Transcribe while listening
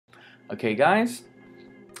Okay guys,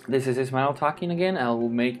 this is Ismail talking again. I will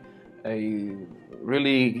make a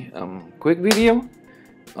really quick video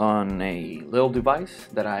on a little device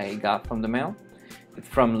that I got from the mail. It's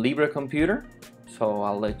from Libre computer, so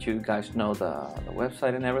I'll let you guys know the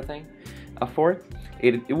website and everything for it.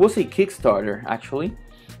 It was a Kickstarter actually,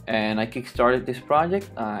 and I kickstarted this project.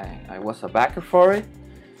 I was a backer for it,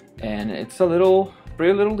 and it's a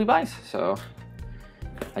pretty little device, so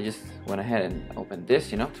I just went ahead and opened this,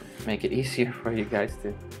 to make it easier for you guys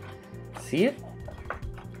to see it.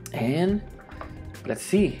 And let's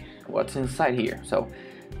see what's inside here. So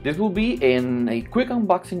this will be in a quick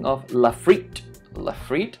unboxing of Frite.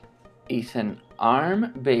 Frite is an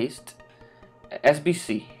ARM-based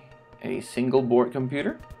SBC, a single board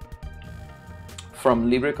computer from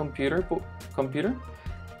Libre computer,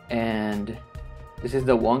 and this is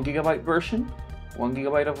the 1 GB version, 1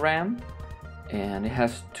 GB of RAM. And it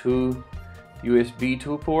has two USB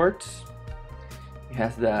 2 ports. It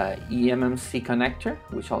has the eMMC connector,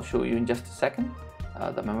 which I'll show you in just a second.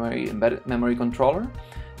 The embedded memory controller,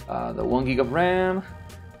 the 1 GB of RAM,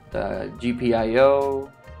 the GPIO,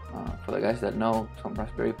 for the guys that know some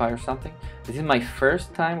Raspberry Pi or something. This is my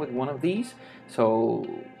first time with one of these, so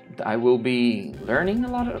I will be learning a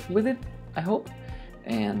lot with it, I hope,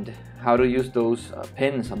 and how to use those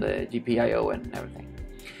pins on the GPIO and everything.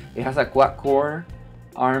 It has a quad-core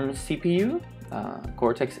ARM CPU,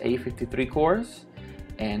 Cortex A53 cores,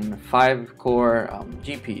 and 5-core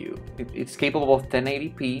GPU. It's capable of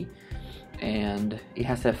 1080p, and it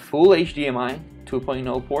has a full HDMI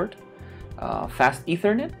 2.0 port, fast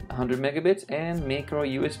Ethernet, 100 megabits, and micro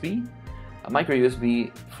USB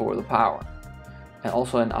for the power, and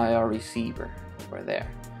also an IR receiver over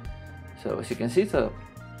there. So as you can see, it's a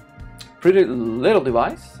pretty little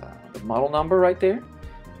device. The model number right there,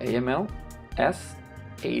 AML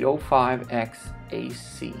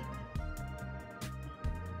S805XAC.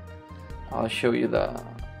 I'll show you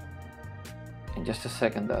in just a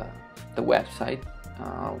second the website.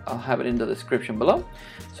 I'll have it in the description below.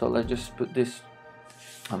 So let's just put this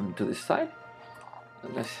to this side.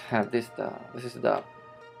 Let's have this. This is the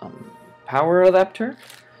power adapter.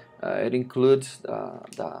 It includes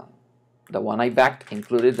the one I backed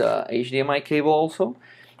included the HDMI cable also,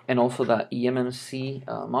 and also the Emmc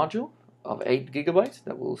module of 8 GB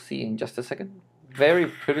that we'll see in just a second. Very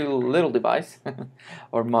pretty little device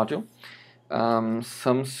or module.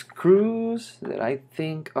 Some screws that I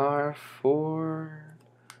think are for,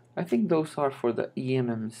 those are for the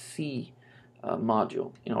eMMC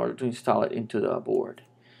module in order to install it into the board.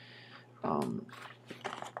 I'm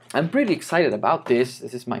pretty excited about this.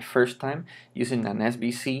 This is my first time using an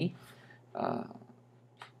SBC, a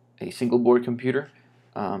single board computer.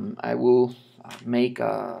 I will make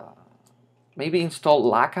maybe install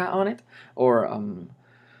Laka on it, or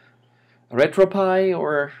RetroPie,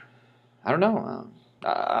 or I don't know.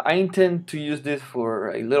 I intend to use this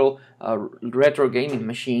for a little RetroGaming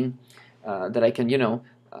machine that I can,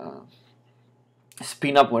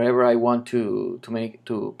 spin up whenever I want to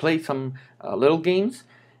play some little games,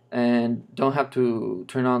 and don't have to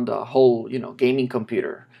turn on the whole gaming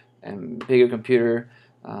computer and bigger computer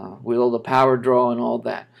with all the power draw and all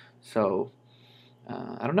that. So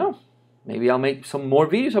I don't know, maybe I'll make some more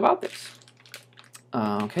videos about this.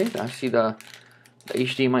 Okay, I see the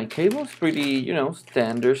HDMI cable is pretty,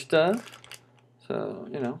 standard stuff. So,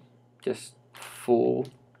 just full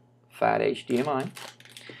fat HDMI.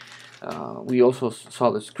 We also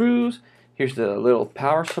saw the screws. Here's the little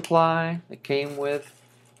power supply that came with.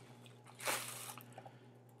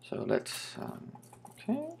 So let's,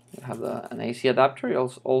 okay, we have an AC adapter. It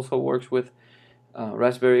also works with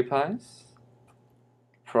Raspberry Pis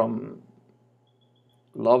from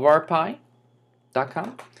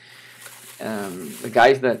lovarpi.com. The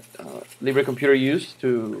guys that Libre computer used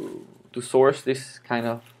to source this kind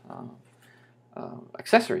of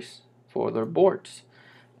accessories for their boards.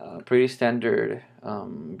 Pretty standard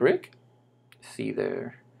brick. See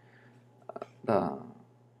there the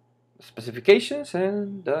specifications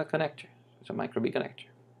and the connector. It's a micro B connector.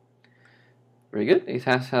 Very good. It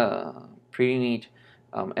has a pretty neat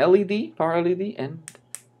LED, power LED, and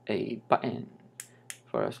a button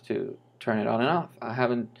for us to turn it on and off. I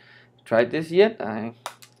haven't tried this yet. I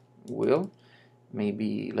will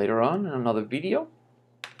maybe later on in another video.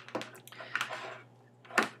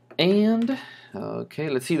 And okay,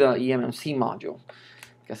 let's see the eMMC module,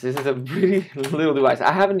 because this is a pretty little device.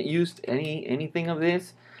 I haven't used anything of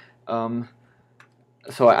this,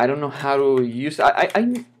 so I don't know how to use.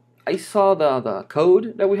 I saw the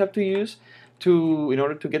code that we have to use in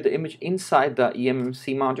order to get the image inside the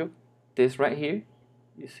eMMC module. This right here,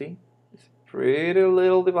 you see, it's a pretty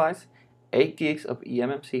little device. 8 gigs of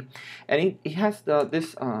eMMC, and it has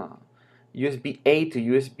this USB-A to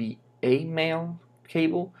USB-A male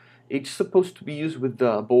cable. It's supposed to be used with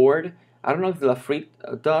the board. I don't know if the Frite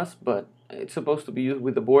does, but it's supposed to be used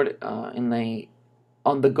with the board in a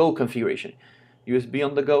on-the-go configuration, USB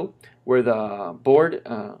on the go, where the board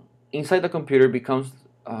inside the computer becomes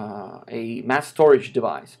a mass storage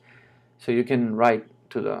device, so you can write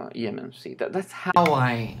to the eMMC. That's how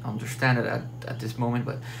I understand it at this moment,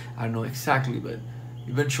 but I don't know exactly. But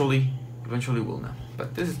eventually we'll know.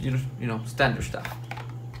 But this is standard stuff.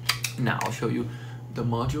 Now I'll show you the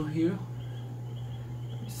module here.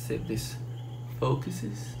 Let me see if this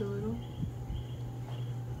focuses a little.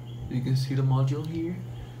 You can see the module here.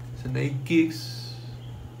 It's an 8 gig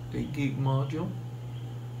module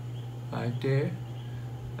right there.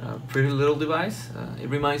 Pretty little device. It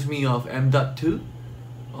reminds me of M.2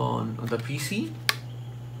 on the PC,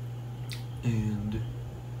 and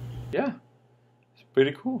yeah, it's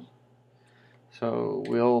pretty cool. So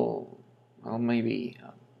I'll maybe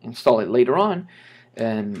install it later on,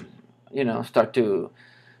 and start to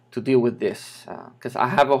deal with this, because I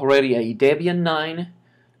have already a Debian 9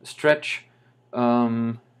 stretch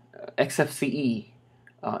XFCE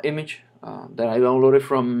image that I downloaded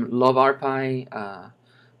from RetroPie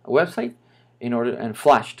website and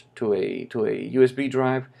flashed to a USB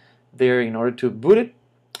drive there in order to boot it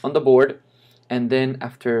on the board, and then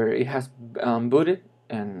after it has booted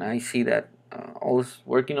and I see that all is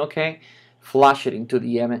working okay, flash it into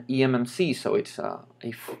the eMMC, so it's a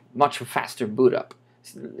much faster boot up.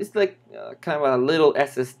 It's like kind of a little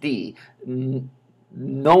SSD,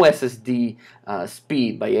 no SSD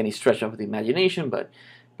speed by any stretch of the imagination, but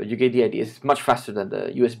you get the idea. It's much faster than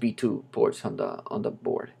the USB 2 ports on the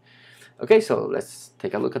board. Okay, so let's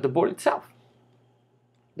take a look at the board itself.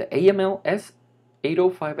 The AML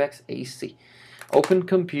S805X AC, Open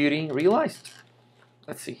Computing realized.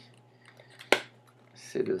 Let's see.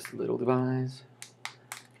 See this little device.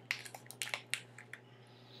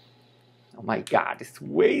 Oh my God, it's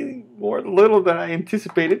way more little than I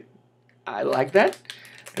anticipated. I like that.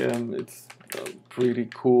 It's pretty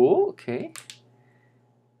cool. Okay,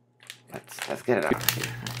 let's get it out here.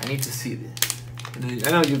 I need to see this.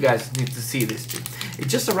 I know you guys need to see this too. It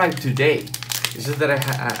just arrived today. It's just that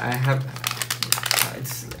I have.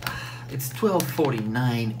 It's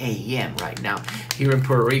 12:49 a.m. right now here in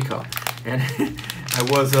Puerto Rico, and I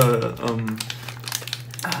was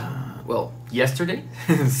well, yesterday,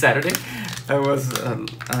 Saturday, I was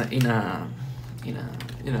in a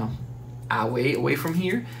away from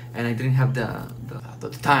here, and I didn't have the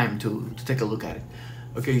time to take a look at it.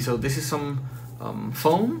 Okay, so this is some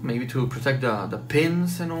foam, maybe to protect the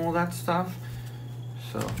pins and all that stuff.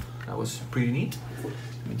 So that was pretty neat.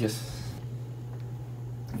 Let me just.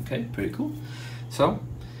 Okay, pretty cool. So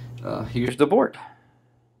here's the board.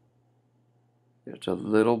 There's a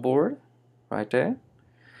little board right there.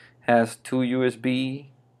 Has two USB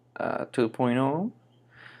 2.0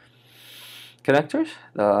 connectors,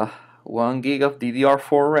 the 1 gig of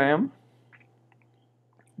DDR4 RAM,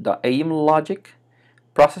 the Logic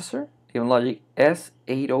processor, Logic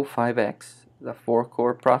S805X, the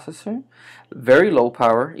 4-core processor, very low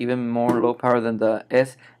power, even more low power than the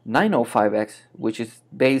S905X, which is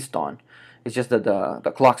based on. It's just that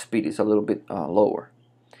the clock speed is a little bit lower.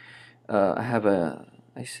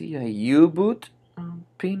 I see a U-boot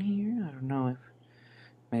pin here. I don't know if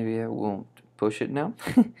maybe I won't push it now.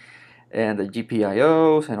 And the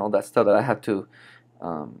GPIOs and all that stuff that I have to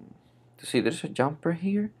see. There's a jumper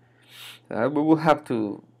here. We will have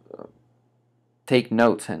to take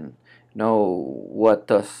notes and know what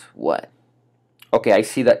does what. Okay, I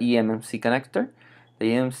see the eMMC connector.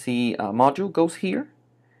 The eMMC module goes here,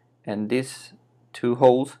 and these two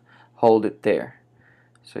holes hold it there.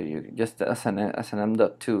 So you just as an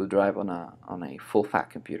M.2 drive on a full fat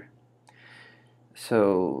computer.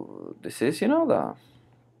 So this is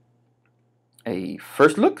a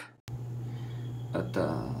first look at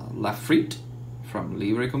the Frite from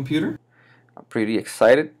Libre computer. I'm pretty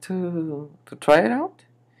excited to try it out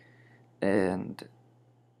and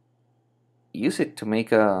use it to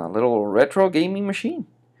make a little retro gaming machine.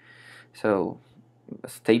 So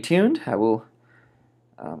stay tuned. I will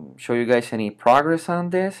show you guys any progress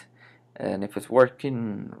on this, and if it's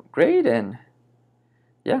working great, and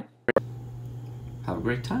yeah, have a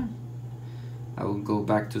great time. I will go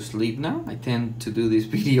back to sleep now. I tend to do these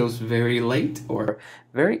videos very late or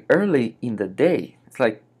very early in the day. It's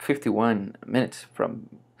like 51 minutes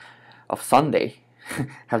of Sunday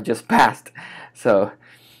have just passed. So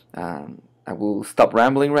I will stop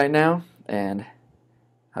rambling right now, and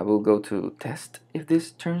I will go to test if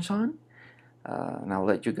this turns on. and I'll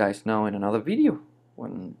let you guys know in another video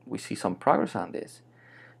when we see some progress on this.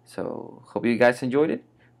 So hope you guys enjoyed it,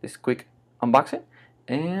 this quick unboxing,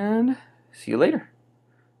 and see you later.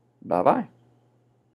 Bye bye.